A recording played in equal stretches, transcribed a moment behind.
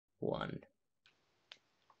Ep.1.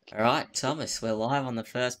 Alright, Thomas, we're live on the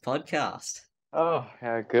first podcast. Oh,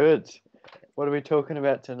 how good. What are we talking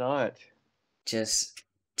about tonight? Just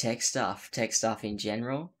tech stuff in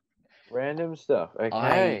general. Random stuff.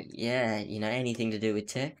 Okay. Anything to do with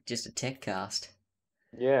tech, just a tech cast.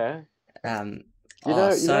 Yeah. Um, You oh,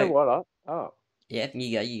 know so, what? yeah,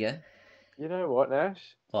 you go. You know what, Nash?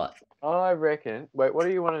 What? I reckon. Wait, what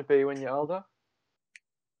do you want to be when you're older?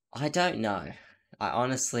 I don't know.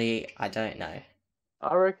 I don't know.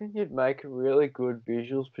 I reckon you'd make a really good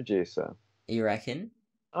visuals producer. You reckon?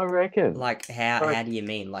 I reckon. Like, how Like, do you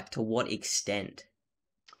mean? Like, to what extent?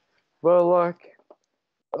 well, like,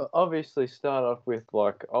 obviously start off with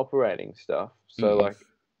like operating stuff. So Mm, like,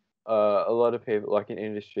 a lot of people, like in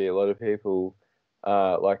industry, a lot of people,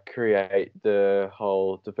 like create the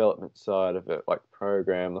whole development side of it, like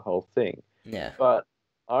program the whole thing. yeah. But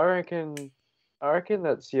I reckon, I reckon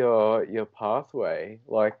that's your pathway,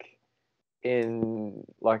 like in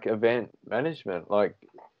like event management, like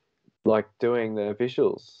doing the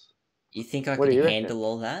visuals. You think I What could do you reckon? handle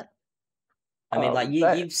all that? I mean, like,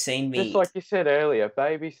 That you've seen just me. like you said earlier,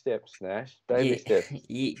 baby steps, Nash, baby Yeah, steps.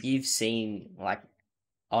 you've seen, like,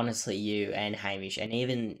 honestly, you and Hamish, and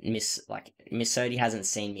even Miss Sodi hasn't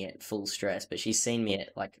seen me at full stress, but she's seen me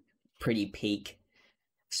at like pretty peak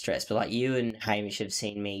stress. But like you and Hamish have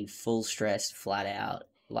seen me full stress, flat out,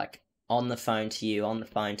 like on the phone to you, on the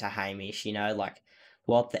phone to Hamish, like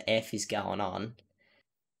what the F is going on.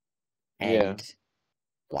 Yeah. And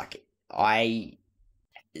like I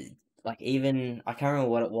even I can't remember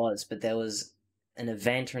what it was, but there was an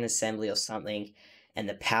event or an assembly or something, and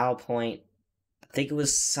the PowerPoint, I think it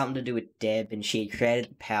was something to do with Deb, and she had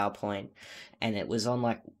created PowerPoint, and it was on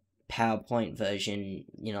like PowerPoint version,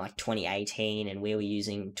 like 2018, and we were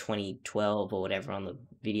using 2012 or whatever on the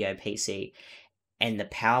video PC, and the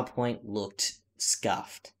PowerPoint looked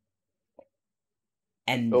scuffed,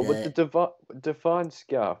 and But with the the define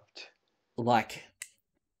scuffed. like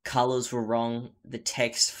colors were wrong, the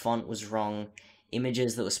text font was wrong,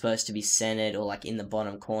 images that were supposed to be centered or like in the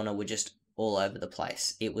bottom corner were just all over the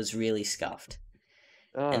place. It was really scuffed,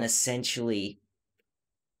 and Ah, essentially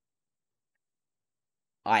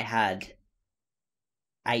I had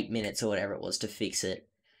 8 minutes or whatever it was to fix it.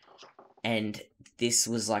 And this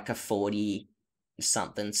was like a 40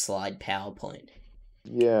 something slide PowerPoint.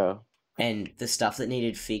 yeah. And the stuff that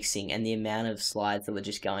needed fixing and the amount of slides that were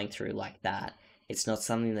just going through like that, it's not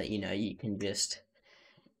something that, you can just,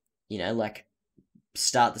 like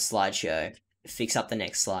start the slideshow, fix up the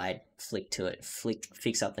next slide, flick to it,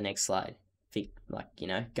 fix up the next slide,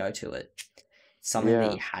 go to it. Something that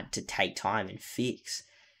Yeah. you had to take time and fix.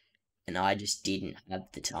 And I just didn't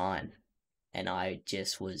have the time. And I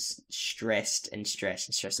just was stressed and stressed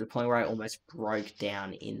and stressed to the point where I almost broke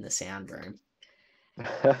down in the sound room.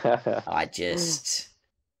 I just.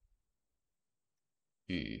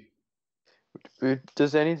 Mm.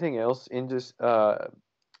 Does anything else interest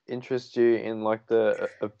you in like the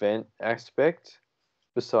event aspect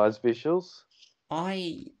besides visuals?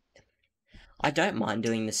 I I don't mind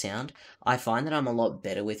doing the sound. I find that I'm a lot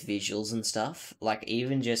better with visuals and stuff. Like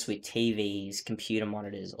even just with TVs, computer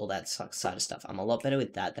monitors, all that side of stuff. I'm a lot better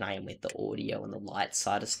with that than I am with the audio and the light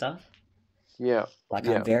side of stuff. Yeah, Like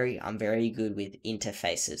yeah, I'm very good with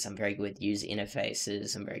interfaces. I'm very good with user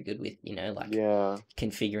interfaces. I'm very good with, like yeah.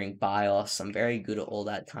 configuring BIOS. I'm very good at all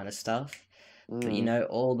that kind of stuff. But Mm.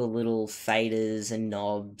 all the little faders and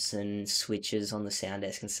knobs and switches on the sound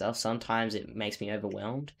desk and stuff, sometimes it makes me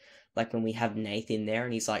overwhelmed. Like when we have Nath in there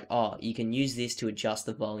and he's like, oh, you can use this to adjust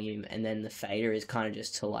the volume, and then the fader is kind of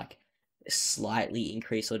just to like slightly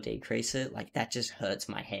increase or decrease it. Like that just hurts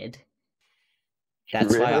my head.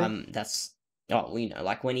 That's why Really?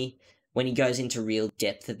 like when he goes into real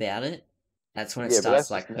depth about it, that's when it Yeah, but starts that's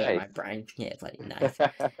to like just hurt Nate. my brain. Yeah, bloody Nath.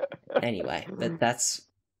 Anyway, but that's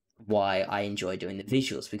why I enjoy doing the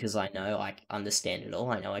visuals, because I know I understand it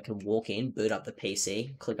all. I know I can walk in, boot up the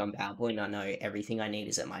PC, click on PowerPoint, and I know everything I need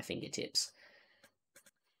is at my fingertips.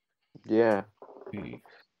 Yeah. Hmm.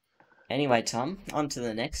 Anyway, Tom, on to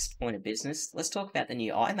the next point of business. Let's talk about the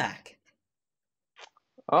new iMac.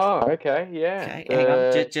 Oh, okay, yeah. Okay, hang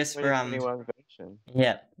on, The just for 2021 version.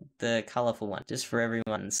 yeah, the colourful one, just for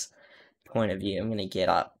everyone's point of view. I'm gonna get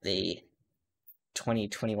up the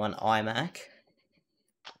 2021 iMac.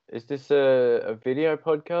 Is this a video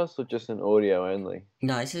podcast or just an audio only?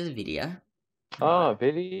 No, this is a video. Right. Oh,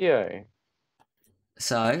 video.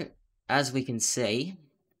 So, as we can see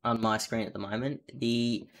on my screen at the moment,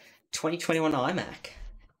 the 2021 iMac.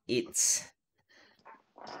 It's,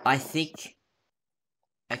 I think,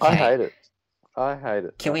 I okay. hate it. I hate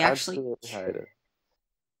it. Can I we actually, absolutely hate it.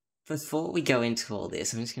 before we go into all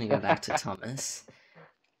this, I'm just going to go back to Thomas.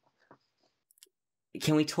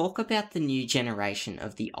 Can we talk about the new generation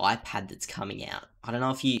of the iPad that's coming out? I don't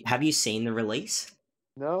know if you seen the release?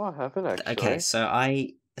 No, I haven't Okay, actually. so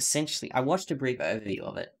I watched a brief overview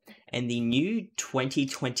of it, and the new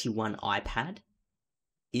 2021 iPad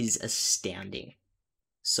is astounding.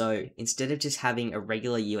 So instead of just having a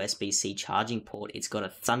regular USB-C charging port, it's got a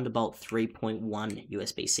Thunderbolt 3.1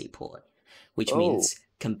 USB-C port, which Oh, means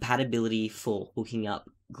compatibility for hooking up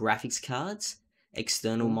graphics cards,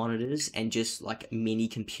 external mm. monitors, and just like mini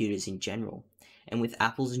computers in general. And with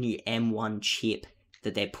Apple's new M1 chip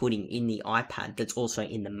that they're putting in the iPad that's also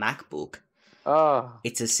in the MacBook, Ah,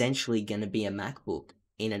 it's essentially going to be a MacBook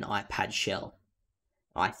in an iPad shell.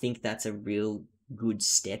 I think that's a real good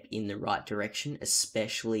step in the right direction,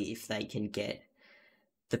 especially if they can get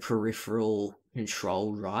the peripheral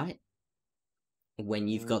control right when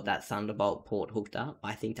you've got mm. that Thunderbolt port hooked up.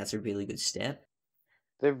 I think that's a really good step.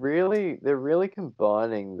 They're really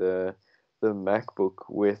combining the MacBook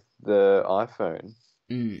with the iPhone.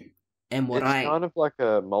 Mm. And what It's I, kind of like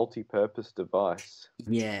a multi-purpose device.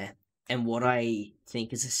 yeah, and what I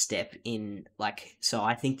think is a step in, like, so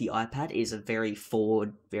I think the iPad is a very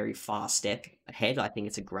forward, very fast step ahead. I think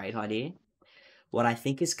it's a great idea. What I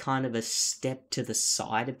think is kind of a step to the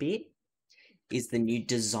side a bit is the new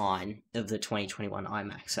design of the 2021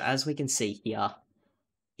 iMac. So as we can see here,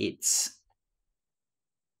 it's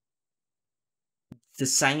the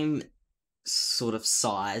same sort of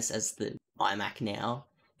size as the iMac now.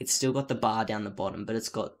 It's still got the bar down the bottom, but it's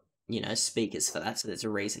got, speakers for that, so there's a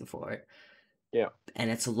reason for it. Yeah. And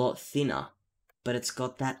it's a lot thinner, but it's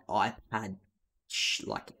got that iPad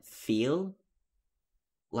like feel.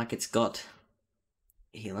 Like it's got,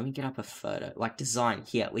 here, let me get up a photo. Like design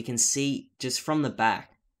here, we can see just from the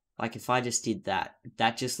back. Like if I just did that,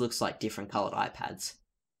 that just looks like different colored iPads.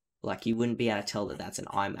 Like you wouldn't be able to tell that that's an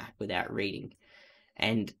iMac without reading.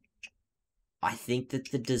 And I think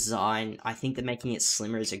that the design, I think that making it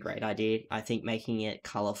slimmer is a great idea. I think making it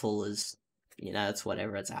colorful is, it's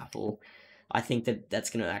whatever, it's Apple. I think that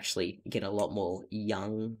that's going to actually get a lot more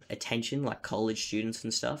young attention, like college students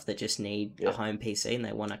and stuff that just need a Yeah. home PC and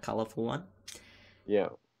they want a colorful one. Yeah.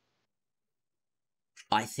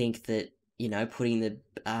 I think that, putting the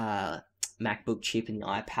MacBook chip in the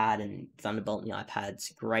iPad and Thunderbolt in the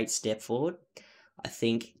iPad's a great step forward. I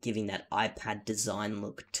think giving that iPad design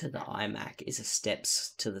look to the iMac is a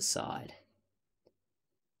steps to the side.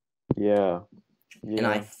 Yeah. And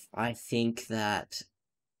Yeah. I think that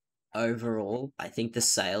overall, I think the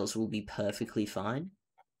sales will be perfectly fine.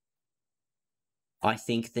 I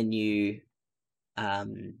think the new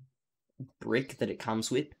brick that it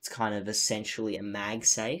comes with, it's kind of essentially a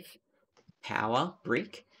MagSafe power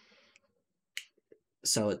brick.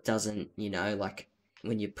 So it doesn't, like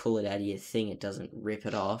when you pull it out of your thing, it doesn't rip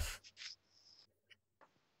it off.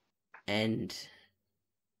 And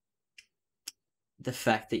the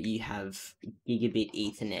fact that you have gigabit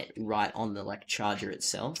Ethernet right on the like charger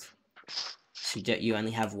itself, so you only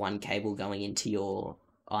have one cable going into your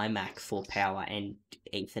iMac for power and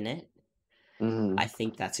Ethernet. I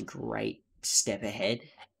think that's a great step ahead,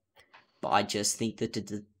 but I just think that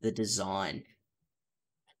the design,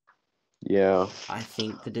 Yeah. I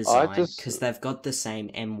think the I design, just because they've got the same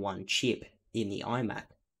M1 chip in the iMac.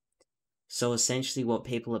 So essentially, what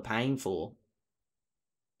people are paying for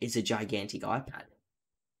is a gigantic iPad.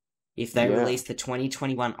 If they yeah. release the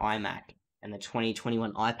 2021 iMac and the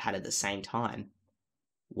 2021 iPad at the same time,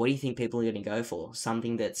 what do you think people are going to go for?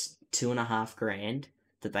 Something that's $2.5 grand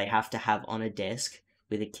that they have to have on a desk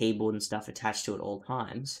with a keyboard and stuff attached to it all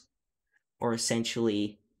times, or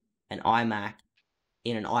essentially an iMac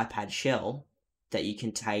in an iPad shell that you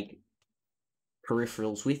can take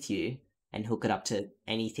peripherals with you and hook it up to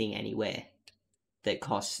anything, anywhere that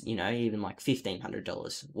costs, even like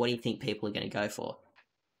 $1,500. What do you think people are going to go for?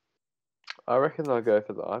 I reckon they'll go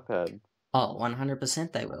for the iPad. Oh,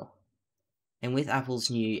 100% they will. And with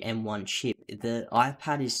Apple's new M1 chip, the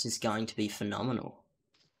iPad is just going to be phenomenal.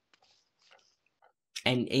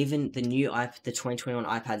 And even the 2021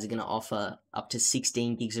 iPads are going to offer up to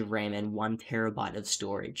 16 gigs of RAM and 1 terabyte of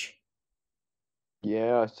storage.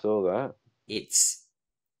 Yeah, I saw that. It's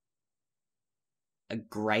a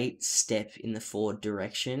great step in the forward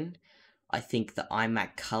direction. I think the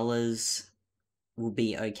iMac colors will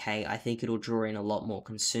be okay. I think it'll draw in a lot more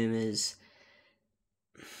consumers.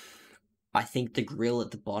 I think the grill at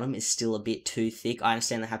the bottom is still a bit too thick. I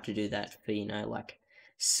understand they have to do that for, like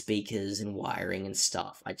speakers and wiring and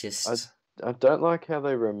stuff. I I don't like how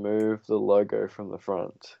they remove the logo from the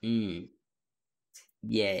front.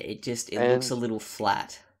 Yeah, it looks a And little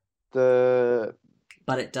flat. the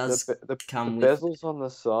but it does The come with. bezels on the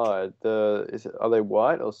side. Are they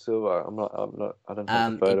white or silver? I don't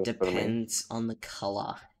have the photo It in front of me. depends on the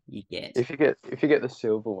color you get. If you get the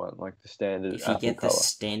silver one, like the standard If you Apple get the color.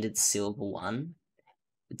 standard silver one,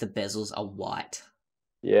 the bezels are white.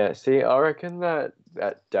 Yeah, see, I reckon that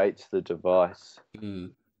dates the device.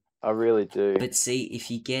 Mm. I really do. But see,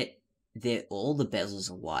 if you get all the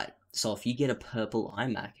bezels are white. So if you get a purple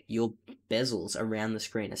iMac, your bezels around the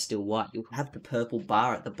screen are still white. You'll have the purple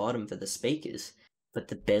bar at the bottom for the speakers, but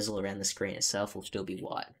the bezel around the screen itself will still be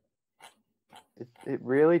white. It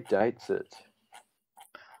really dates it.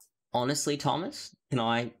 Honestly, Thomas, can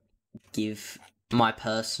I give my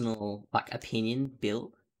personal opinion,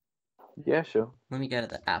 Bill? Yeah, sure. Let me go to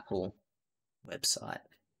the Apple website.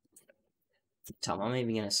 Tom, I'm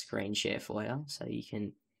even going to screen share for you so you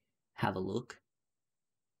can have a look.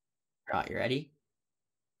 Right, you ready?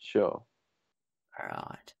 Sure.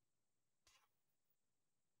 Alright.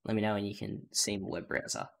 Let me know when you can see my web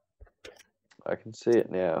browser. I can see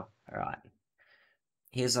it now. Alright.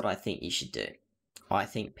 Here's what I think you should do. I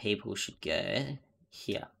think people should go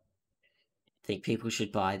here. I think people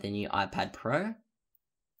should buy the new iPad Pro.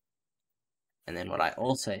 And then what I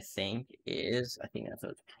also think is, I think that's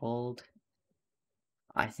what it's called.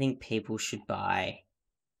 I think people should buy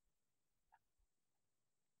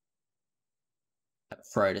a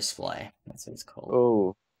Pro display. That's what it's called.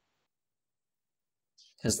 Oh.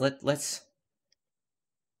 Because let's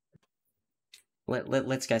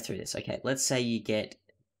go through this. Okay, let's say you get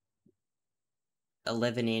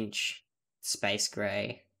 11-inch space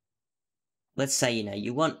gray. Let's say,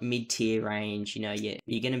 you want mid-tier range, you're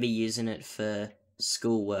going to be using it for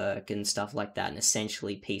schoolwork and stuff like that, and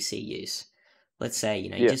essentially PC use. Let's say,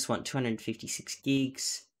 you just want 256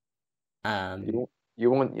 gigs. You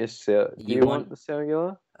want your cell? Do you want the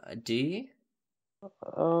cellular? Do you?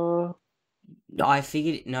 Uh, I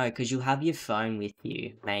figured, no, because you'll have your phone with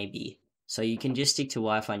you, maybe. So you can just stick to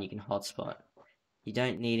Wi-Fi and you can hotspot. You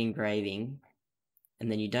don't need engraving.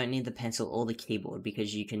 And then you don't need the pencil or the keyboard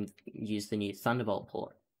because you can use the new Thunderbolt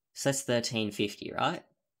port. So that's 1350, right?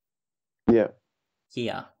 yeah.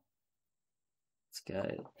 Here. Let's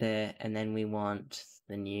go there. And then we want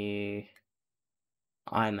the new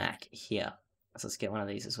iMac here. So let's get one of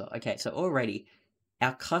these as well. Okay, so already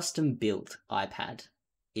our custom built iPad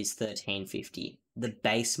is 1350. The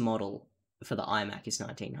base model for the iMac is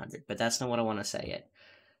 1900, but that's not what I want to say yet.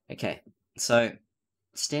 Okay, so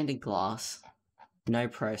standard glass, no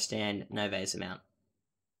Pro stand, no vase mount.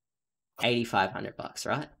 $8,500,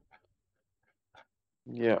 right?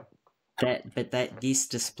 Yeah. This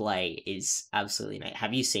display is absolutely amazing.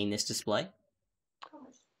 Have you seen this display?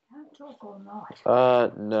 Can't talk all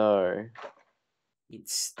night. No.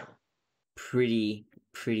 It's pretty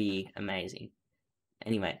amazing.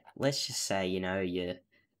 Anyway, let's just say, you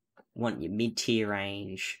want your mid-tier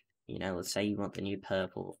range, let's say you want the new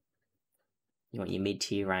purple. You want your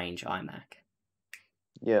mid-tier range iMac.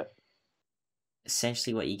 Yeah.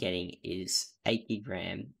 Essentially what you're getting is 8 gig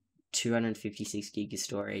RAM, 256 gig of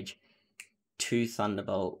storage, 2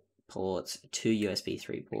 Thunderbolt ports, 2 USB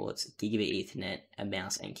 3 ports, gigabit Ethernet, a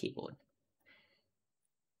mouse and keyboard.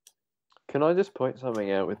 Can I just point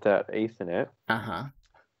something out with that Ethernet? Uh-huh.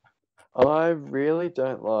 I really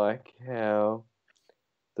don't like how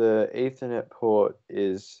the Ethernet port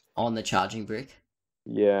is On the charging brick.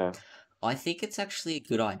 Yeah. I think it's actually a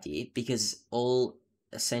good idea because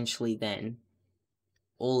essentially then,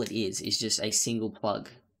 all it is just a single plug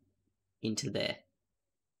into there.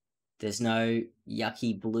 There's no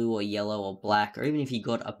yucky blue or yellow or black, or even if you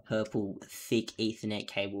got a purple thick Ethernet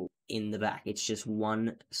cable in the back, it's just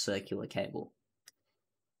one circular cable.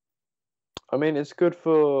 I mean, it's good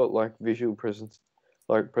for like visual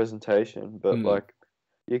presentation, but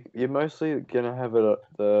you're mostly gonna have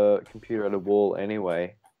the computer at a wall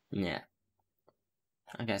anyway. Yeah.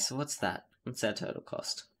 Okay, so what's that? What's our total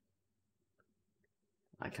cost?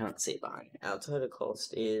 I can't see behind. Our total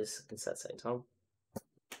cost is, what's that say, Tom?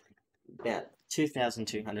 About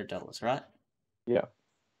 $2,200, right? Yeah.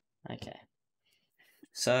 Okay.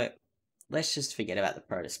 So let's just forget about the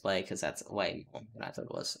Pro Display because that's way more than I thought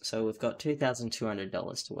it was. So we've got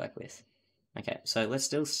 $2,200 to work with. Okay, so let's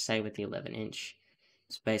still stay with the 11-inch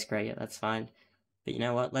space gray. Yeah, that's fine. But you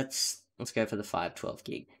know what? Let's go for the 512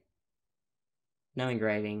 gig. No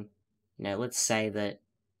engraving. Let's say that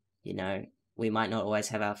we might not always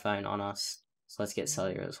have our phone on us, so let's get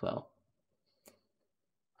cellular as well.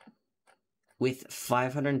 With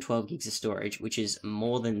 512 gigs of storage, which is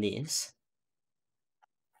more than this,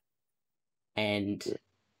 and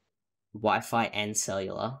Wi-Fi and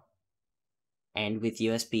cellular, and with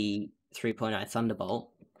USB 3.0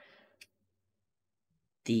 Thunderbolt,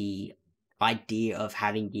 the idea of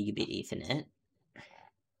having gigabit Ethernet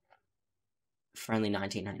for only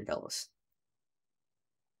 $1,900.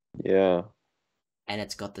 Yeah. And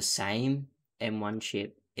it's got the same M1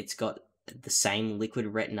 chip. It's got the same Liquid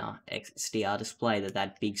Retina XDR display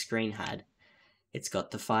that big screen had. It's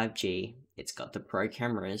got the 5G. It's got the pro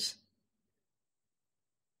cameras.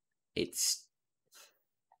 It's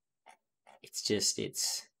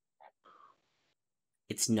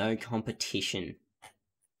no competition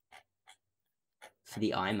for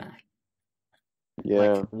the iMac. Yeah.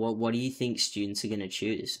 Like, what do you think students are going to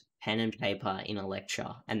choose? Pen and paper in a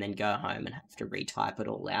lecture and then go home and have to retype it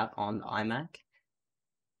all out on the iMac?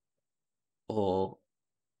 Or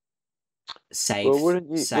save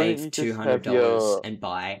wouldn't you just have $200 and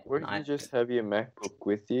buy an Wouldn't you iPad? just have your MacBook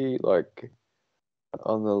with you, like,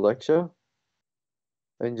 on the lecture,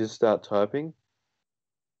 and just start typing?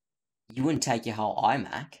 You wouldn't take your whole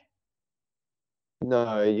iMac.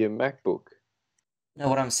 No, your MacBook. No,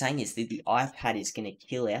 what I'm saying is that the iPad is going to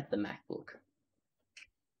kill out the MacBook.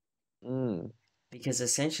 Because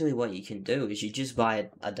essentially what you can do is you just buy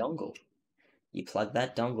a dongle. You plug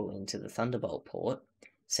that dongle into the Thunderbolt port.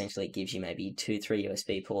 Essentially it gives you maybe 2-3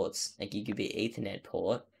 USB ports, a gigabit Ethernet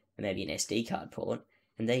port, and maybe an SD card port,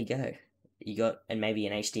 and there you go. And maybe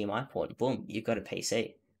an HDMI port, and boom, you've got a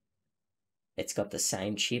PC. It's got the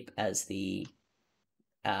same chip as the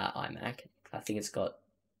iMac. I think it's got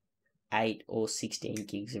 8 or 16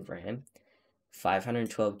 gigs of RAM,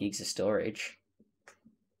 512 gigs of storage,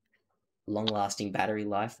 long-lasting battery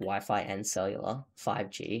life, Wi-Fi and cellular,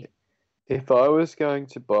 5G. If I was going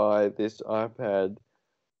to buy this iPad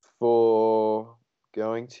for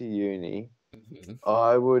going to uni,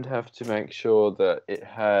 I would have to make sure that it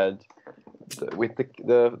had with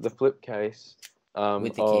the flip case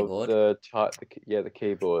with the of keyboard. the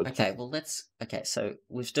keyboard. Okay, well so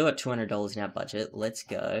we've still got $200 in our budget. Let's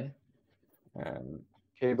go.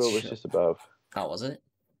 Keyboard was just above. Oh, was it?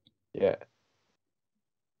 Yeah.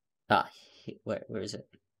 Where is it?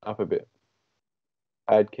 Up a bit.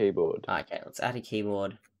 Add keyboard. Okay, let's add a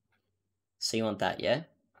keyboard. So you want that, yeah?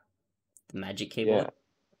 The magic keyboard?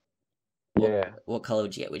 Yeah. What color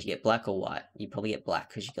would you get? Would you get black or white? You'd probably get black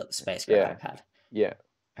because you got the Space Gray iPad. Yeah.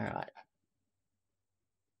 Alright.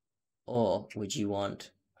 Or would you want...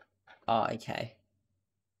 Oh, okay.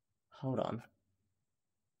 Hold on.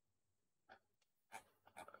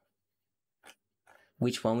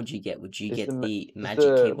 Which one would you get? Would you get the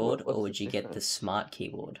magic keyboard or would you get the smart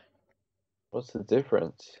keyboard? What's the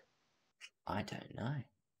difference? I don't know.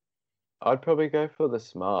 I'd probably go for the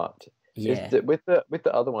smart. Yeah. With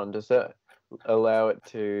the other one, does that allow it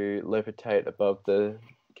to levitate above the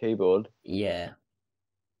keyboard? Yeah.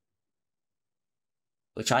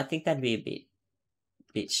 Which I think that'd be a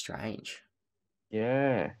bit strange.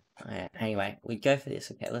 Yeah. Anyway, we'd go for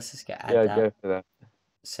this. Okay, let's just go add that. Yeah, go for that.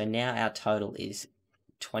 So now our total is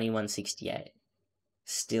 $21.68.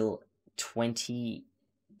 Still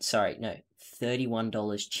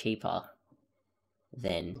 $31 cheaper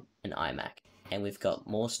than an iMac. And we've got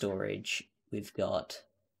more storage. We've got,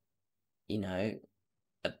 the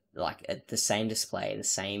same display, the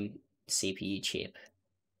same CPU chip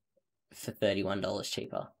for $31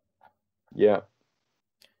 cheaper. Yeah.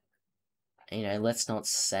 Let's not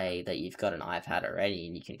say that you've got an iPad already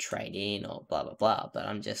and you can trade in or blah, blah, blah, but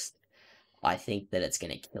I think that it's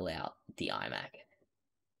going to kill out the iMac.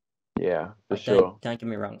 Yeah, for sure. Don't get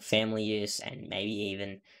me wrong, family use and maybe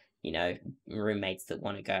even, roommates that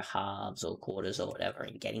want to go halves or quarters or whatever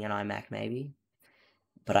and getting an iMac maybe.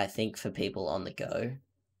 But I think for people on the go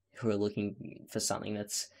who are looking for something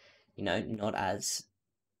that's, not as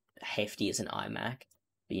hefty as an iMac,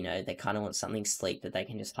 but, they kind of want something sleek that they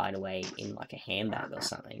can just hide away in like a handbag or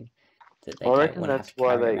something, that they don't want to have to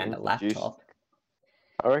carry around a laptop.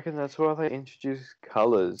 I reckon that's why they introduce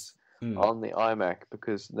colours on the iMac,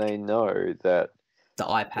 because they know that the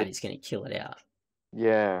iPad is going to kill it out.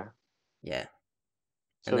 Yeah. Yeah.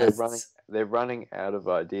 So they're running out of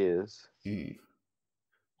ideas.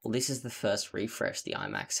 Well, this is the first refresh the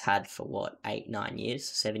iMac's had for what, 8, 9 years,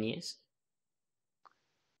 7 years?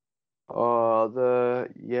 So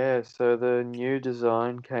the new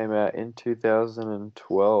design came out in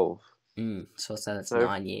 2012. So that's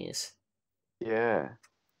 9 years. Yeah.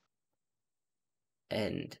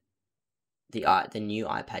 And the new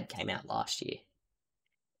iPad came out last year.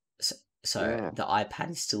 So the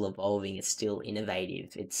iPad is still evolving, it's still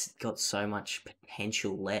innovative, it's got so much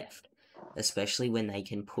potential left, especially when they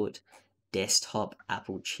can put desktop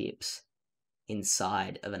Apple chips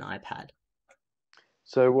inside of an iPad.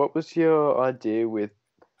 So what was your idea with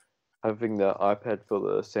having the iPad for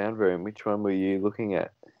the sound room? Which one were you looking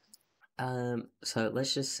at? So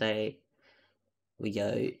let's just say we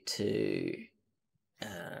go to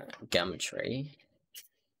Gumtree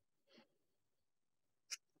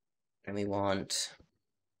and we want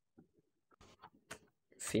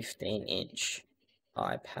 15-inch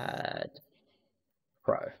iPad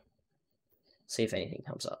Pro. See if anything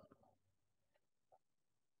comes up.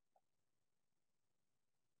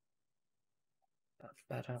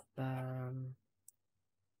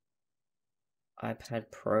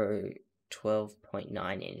 iPad Pro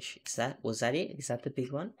 12.9 inch. Was that it? Is that the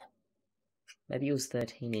big one? Maybe it was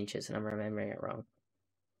 13 inches and I'm remembering it wrong.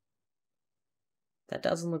 That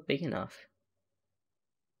doesn't look big enough.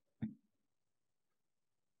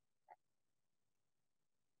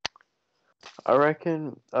 I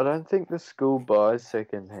don't think the school buys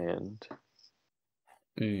secondhand.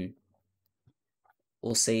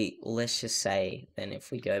 We'll see. Let's just say then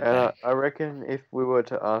if we go And back. I reckon if we were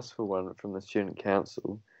to ask for one from the student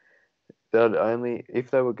council,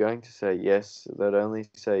 if they were going to say yes, they'd only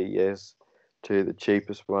say yes to the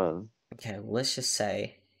cheapest one. Okay, well, let's just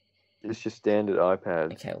say. It's your standard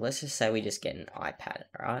iPad. Okay, well, let's just say we just get an iPad,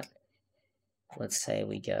 alright? Let's say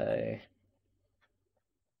we go.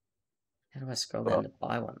 How do I scroll down to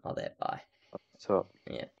buy one? Oh, there, buy. Top.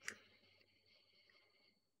 Yeah.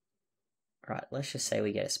 Right, let's just say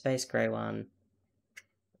we get a space grey one.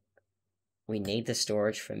 We need the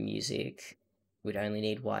storage for music. We'd only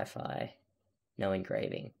need Wi-Fi. No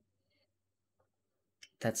engraving.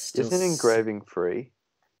 That's still... Isn't engraving free?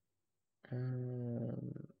 I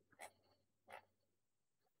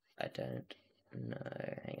don't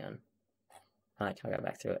know. Hang on. I can't go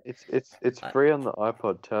back through it. It's free on the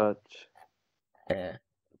iPod Touch. Yeah.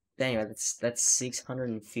 Anyway, that's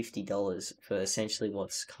 $650 for essentially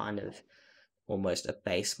what's kind of almost a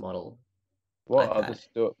base model iPad.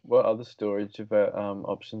 What other storage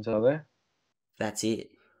options are there? That's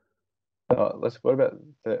it. What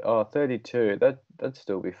about 32? That'd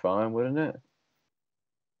still be fine, wouldn't it?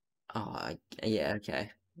 Oh, yeah,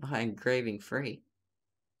 okay. Engraving free.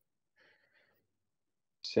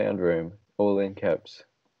 Sound room, all in caps.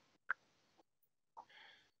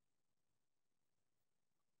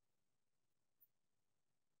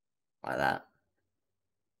 Like that.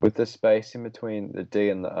 With the space in between the D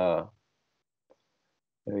and the R.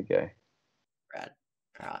 There we go. Right.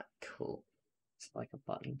 Right, cool. It's like a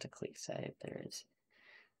button to click save. There is.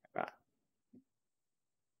 Right.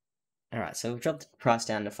 Alright, so we've dropped the price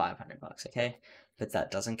down to $500, okay? But that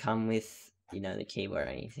doesn't come with, the keyboard or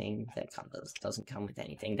anything. That doesn't come with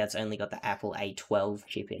anything. That's only got the Apple A12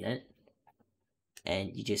 chip in it.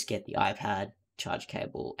 And you just get the iPad, charge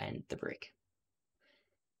cable, and the brick.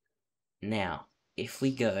 Now, if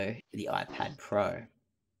we go the iPad Pro,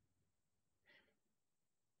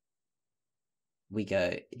 we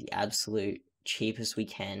go the absolute cheapest we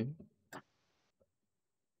can.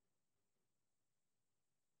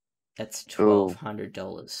 That's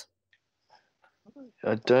 $1,200.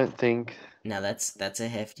 I don't think. Now that's a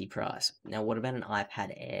hefty price. Now what about an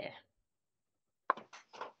iPad Air?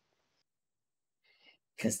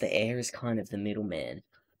 Because the Air is kind of the middleman.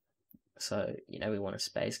 So, we want a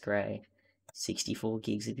space grey. 64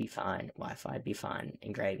 gigs would be fine. Wi-Fi would be fine.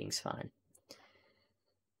 Engraving's fine.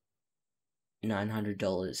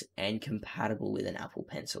 $900 and compatible with an Apple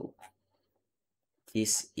Pencil.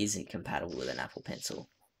 This isn't compatible with an Apple Pencil.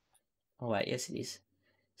 Oh wait, yes it is.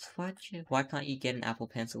 So why can't you get an Apple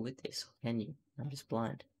Pencil with this? Or can you? I'm just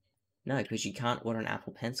blind. No, because you can't order an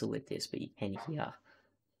Apple Pencil with this, but you can here.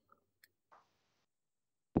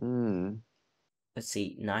 Let's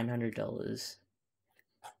see, $900,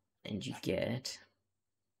 and you get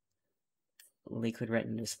Liquid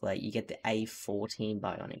Retina display. You get the A14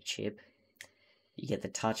 Bionic chip. You get the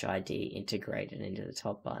Touch ID integrated into the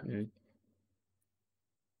top button,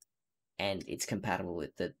 and it's compatible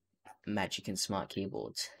with the Magic and Smart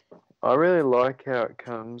keyboards. I really like how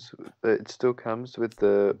it still comes with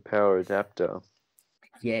the power adapter.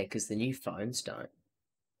 Yeah, because the new phones don't.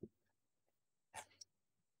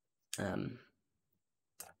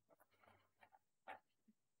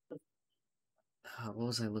 What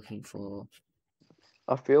was I looking for?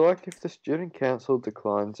 I feel like if the student council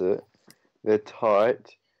declines it, they're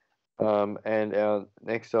tight. And our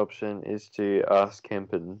next option is to ask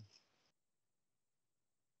Kempen.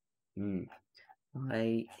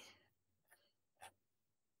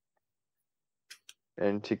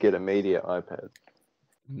 And to get a media iPad.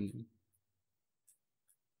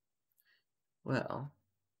 Well,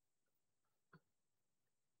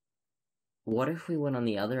 what if we went on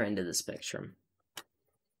the other end of the spectrum?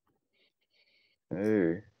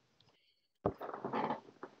 Ooh.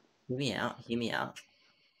 Hear me out.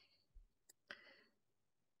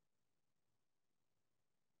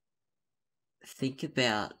 think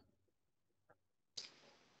about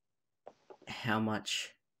how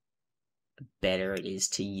much better it is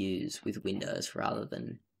to use with Windows rather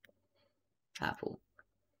than Apple.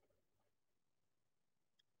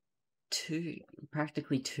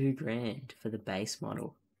 Practically $2,000 for the base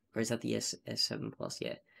model. Or is that the S7 Plus?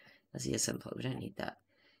 Yeah, that's the S7 Plus. We don't need that.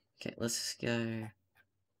 Okay, let's just go.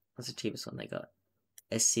 What's the cheapest one they got?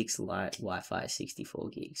 S6 Lite Wi-Fi 64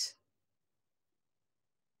 gigs.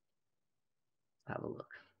 Have a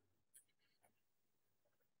look.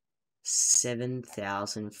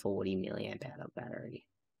 7,040 milliamp hour battery.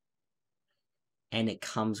 And it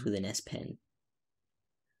comes with an S Pen.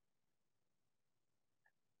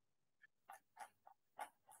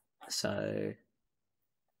 So,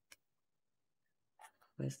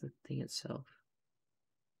 where's the thing itself?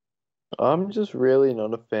 I'm just really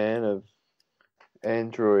not a fan of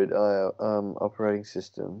Android operating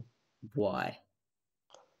system. Why?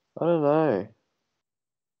 I don't know.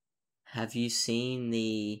 Have you seen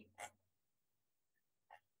the...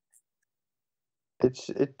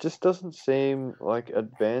 It just doesn't seem like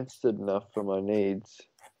advanced enough for my needs.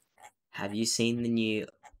 Have you seen the new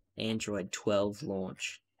Android 12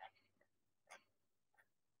 launch?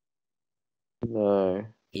 No.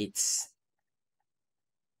 It's...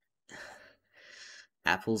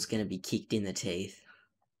 Apple's gonna be kicked in the teeth.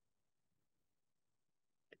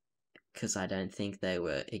 Because I don't think they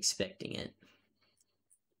were expecting it.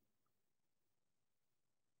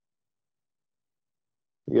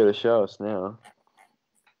 You gotta show us now.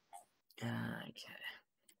 Okay.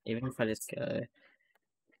 Even if I just go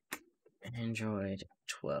Android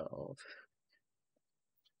 12.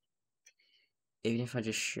 Even if I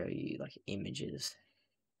just show you like images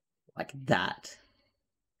like that.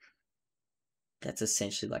 That's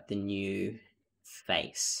essentially like the new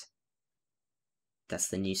face. That's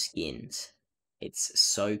the new skins. It's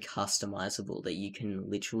so customizable that you can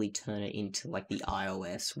literally turn it into like the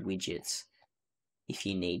iOS widgets if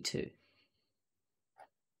you need to.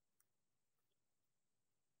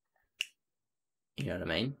 You know what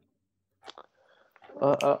I mean?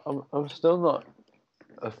 I'm still not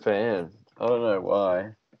a fan. I don't know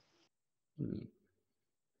why.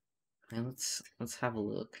 Now let's have a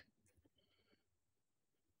look.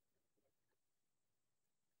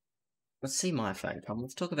 Let's see my phone, Tom.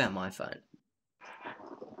 Let's talk about my phone.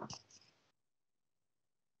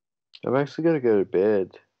 I'm actually gonna go to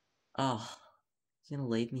bed. Oh, you're gonna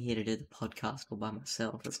leave me here to do the podcast all by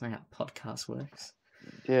myself. That's not how a podcast works.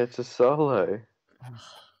 Yeah, it's a solo.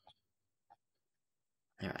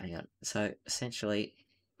 Alright, hang on. So, essentially,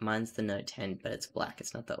 mine's the Note 10, but it's black.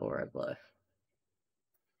 It's not the Aura Glow.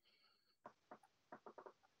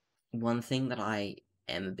 One thing that I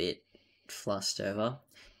am a bit flustered over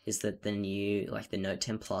is that the new, like the Note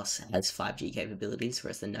 10 Plus has 5G capabilities,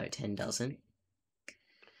 whereas the Note 10 doesn't.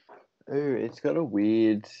 Ooh, it's got a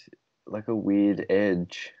weird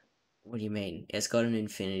edge. What do you mean? It's got an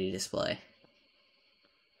infinity display.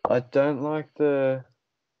 I don't like the...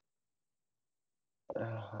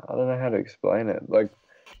 I don't know how to explain it. Like,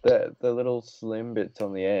 the little slim bits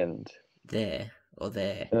on the end. There, or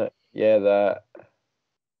there. Yeah, that.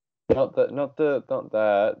 Not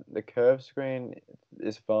that. The curved screen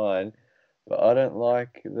is fine, but I don't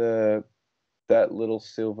like that little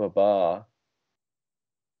silver bar.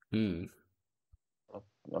 Hmm.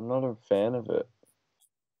 I'm not a fan of it.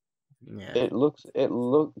 Yeah. It looks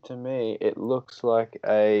like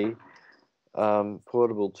a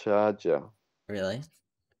portable charger. Really?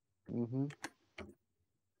 Mm-hmm.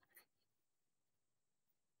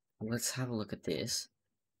 Let's have a look at this.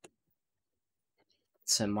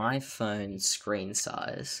 So my phone's screen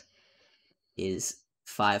size is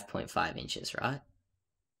 5.5 inches, right?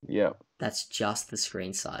 Yeah. That's just the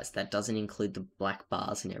screen size. That doesn't include the black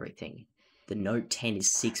bars and everything. The Note 10 is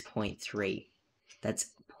 6.3.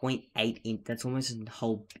 That's 0.8 inch. That's almost a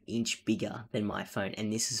whole inch bigger than my phone,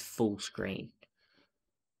 and this is full screen.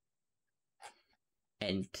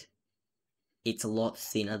 And it's a lot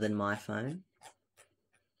thinner than my phone.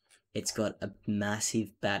 It's got a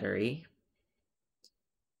massive battery.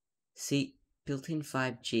 See, built-in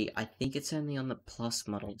 5G. I think it's only on the Plus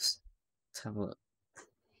models. Let's have a look.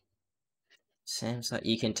 Samsung.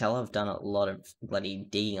 You can tell I've done a lot of bloody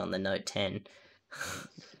digging on the Note 10.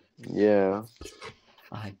 Yeah.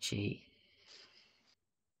 5G.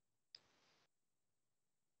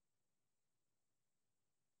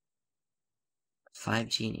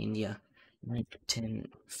 5G in India. Note 10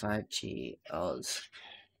 5G Oz.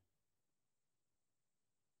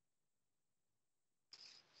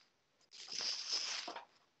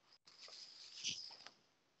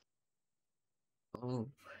 Oh.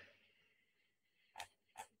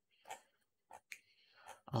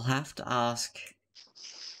 I'll have to ask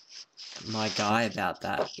my guy about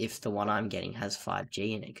that if the one I'm getting has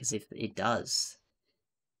 5G in it, because if it does,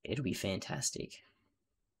 it'll be fantastic.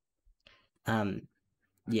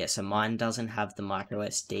 Yeah, so mine doesn't have the micro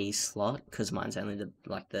SD slot because mine's only the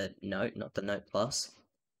Note, not the Note Plus.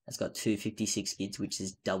 It's got 256 gigs, which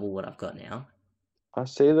is double what I've got now. I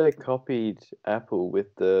see they copied Apple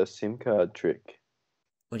with the SIM card trick.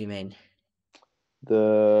 What do you mean?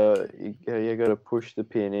 You got to push the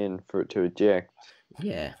pin in for it to eject.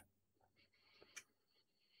 Yeah.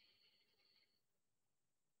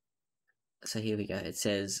 So here we go. It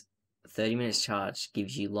says 30 minutes charge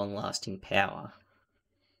gives you long-lasting power.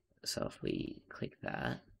 So if we click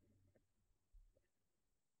that,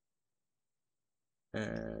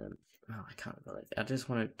 oh, I can't believe it. I just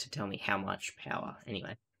wanted to tell me how much power.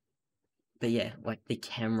 Anyway, but yeah, like the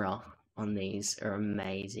camera on these are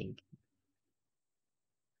amazing,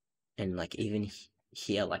 and like even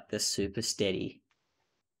here, like the super steady,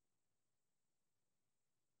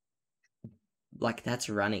 like that's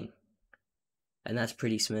running, and that's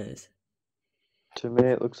pretty smooth. To me,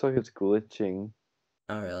 it looks like it's glitching.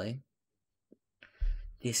 Oh really?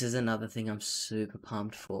 This is another thing I'm super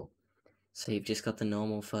pumped for. So you've just got the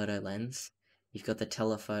normal photo lens, you've got the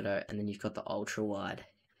telephoto, and then you've got the ultra wide.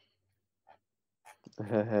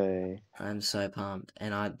 Hey. I'm so pumped,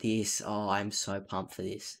 and I'm so pumped for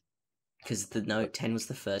this, because the Note 10 was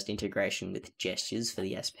the first integration with gestures for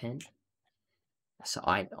the S Pen. So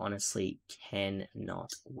I honestly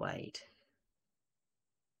cannot wait.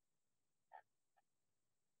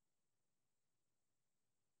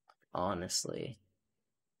 Honestly,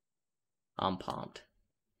 I'm pumped.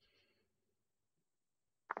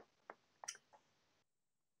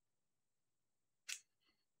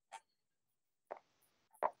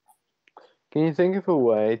 Can you think of a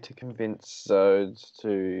way to convince Zodes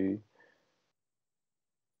to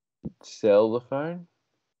sell the phone?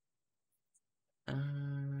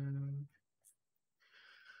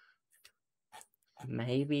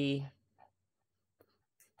 Maybe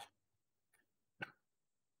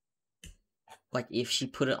like if she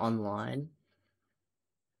put it online,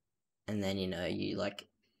 and then you like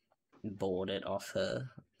bought it off her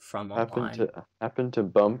from online, happen to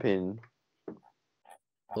bump in,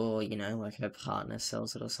 or like her partner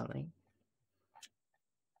sells it or something.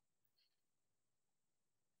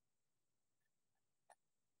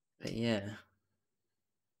 But yeah,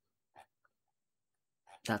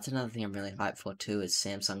 that's another thing I'm really hyped for too, is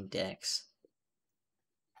Samsung DeX.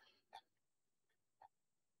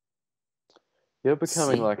 You're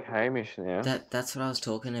becoming like Hamish now. That's what I was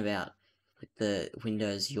talking about, like the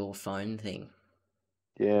Windows Your Phone thing.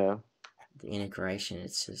 Yeah. The integration,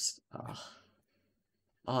 it's just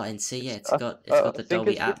and see, yeah, it's I got the think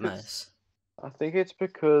Dolby it's Atmos. I think it's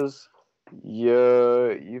because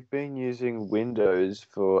you've been using Windows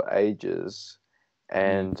for ages,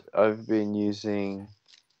 and I've been using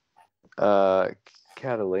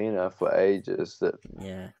Catalina for ages. That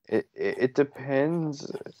Yeah. It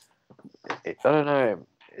depends. I don't know.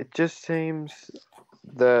 It just seems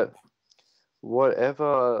that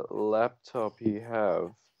whatever laptop you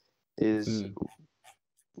have is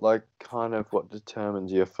like kind of what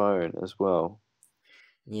determines your phone as well.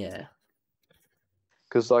 Yeah.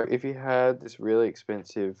 Because like if you had this really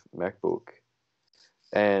expensive MacBook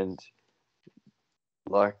and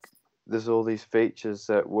like there's all these features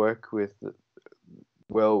that work with the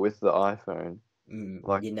iPhone,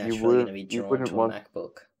 like you're naturally going to be you drawn wouldn't to a want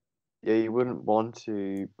MacBook. yeah, you wouldn't want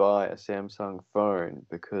to buy a Samsung phone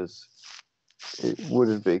because it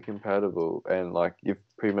wouldn't be compatible, and like you've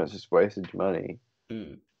pretty much just wasted your money.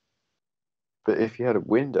 But if you had a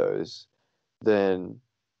Windows, then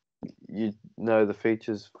you know the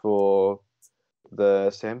features for the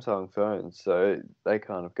Samsung phones, so they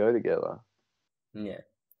kind of go together. Yeah.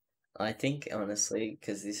 I think, honestly,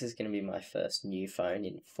 because this is going to be my first new phone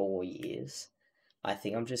in 4 years, I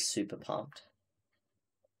think I'm just super pumped.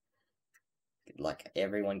 Like,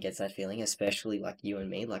 everyone gets that feeling, especially like you and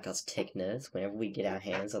me, like us tech nerds. Whenever we get our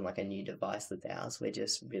hands on like a new device that's ours, we're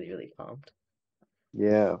just really, really pumped.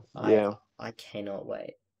 Yeah. I cannot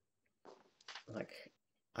wait. Like,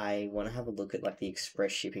 I want to have a look at like the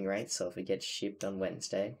express shipping rate, so if it gets shipped on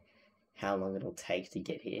Wednesday, how long it'll take to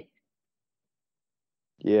get here.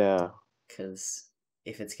 Yeah. Because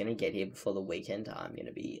if it's going to get here before the weekend, I'm going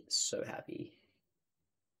to be so happy.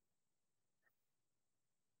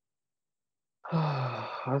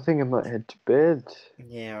 I think I might head to bed.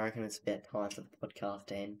 Yeah, I reckon it's about time for the podcast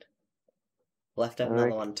to end. We'll have to have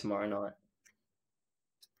another one tomorrow night.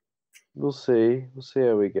 We'll see. We'll see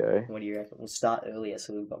how we go. What do you reckon? We'll start earlier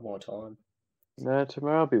so we've got more time. No,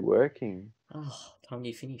 tomorrow I'll be working. Oh, time do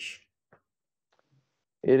you finish?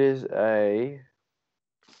 It is a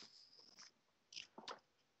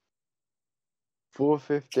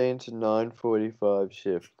 4:15 to 9:45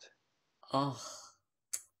 shift. Oh,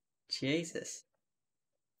 Jesus.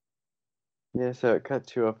 Yeah, so it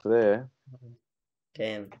cuts you off there.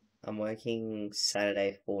 Damn, I'm working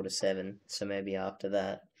Saturday 4 to 7, so maybe after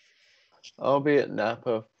that. I'll be at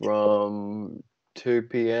Napa from 2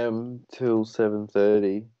 p.m. till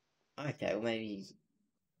 7:30. Okay, well maybe,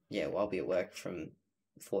 yeah, well, I'll be at work from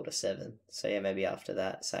 4 to 7, so yeah, maybe after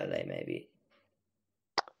that, Saturday maybe.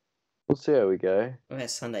 We'll see how we go. What about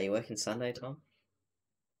Sunday? You working Sunday, Tom?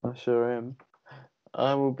 I sure am.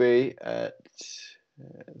 I will be at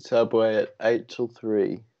Subway at 8 till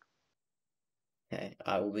 3. Okay,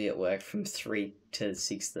 I will be at work from 3 to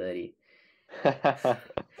 6:30.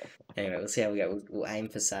 Anyway, we'll see how we go. We'll aim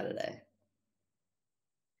for Saturday.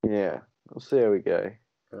 Yeah, we'll see how we go.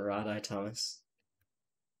 Righto, Thomas.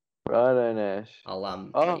 Righto, Nash. I'll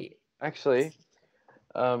Oh, actually,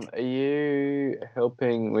 are you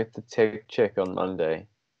helping with the tech check on Monday?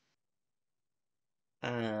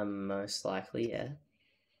 Most likely, yeah.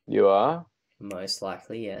 You are? Most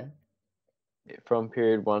likely, yeah. From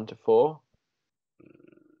period 1 to 4?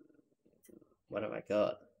 What have I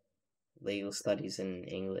got? Legal studies and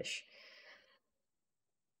English.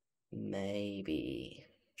 Maybe.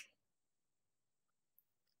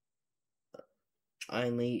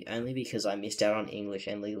 Only because I missed out on English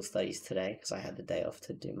and legal studies today because I had the day off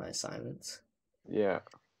to do my assignments. Yeah.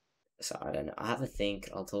 So I don't know. I have to think.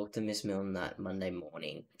 I'll talk to Miss Milne that Monday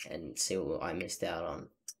morning and see what I missed out on.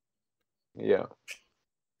 Yeah.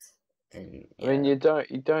 And I mean, you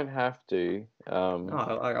don't have to. No,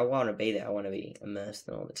 I want to be there. I want to be immersed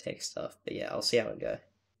in all the tech stuff. But yeah, I'll see how it go.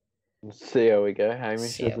 We'll see how we go.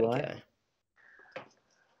 Hamish See is how we like. go.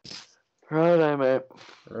 Righto, mate.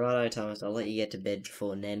 Righto, Thomas. I'll let you get to bed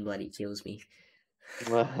before Nan bloody kills me.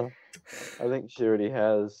 I think she already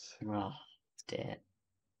has. Oh, damn.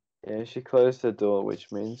 Yeah, she closed her door,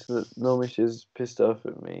 which means that normally she's pissed off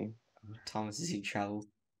at me. Thomas is in trouble.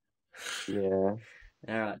 Yeah.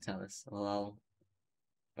 Alright, Thomas. Well,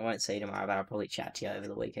 I won't see you tomorrow, but I'll probably chat to you over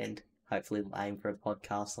the weekend. Hopefully, we'll aim for a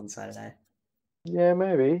podcast on Saturday. Yeah,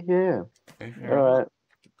 maybe. Yeah. Alright. All right.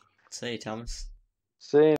 See you, Thomas. See you.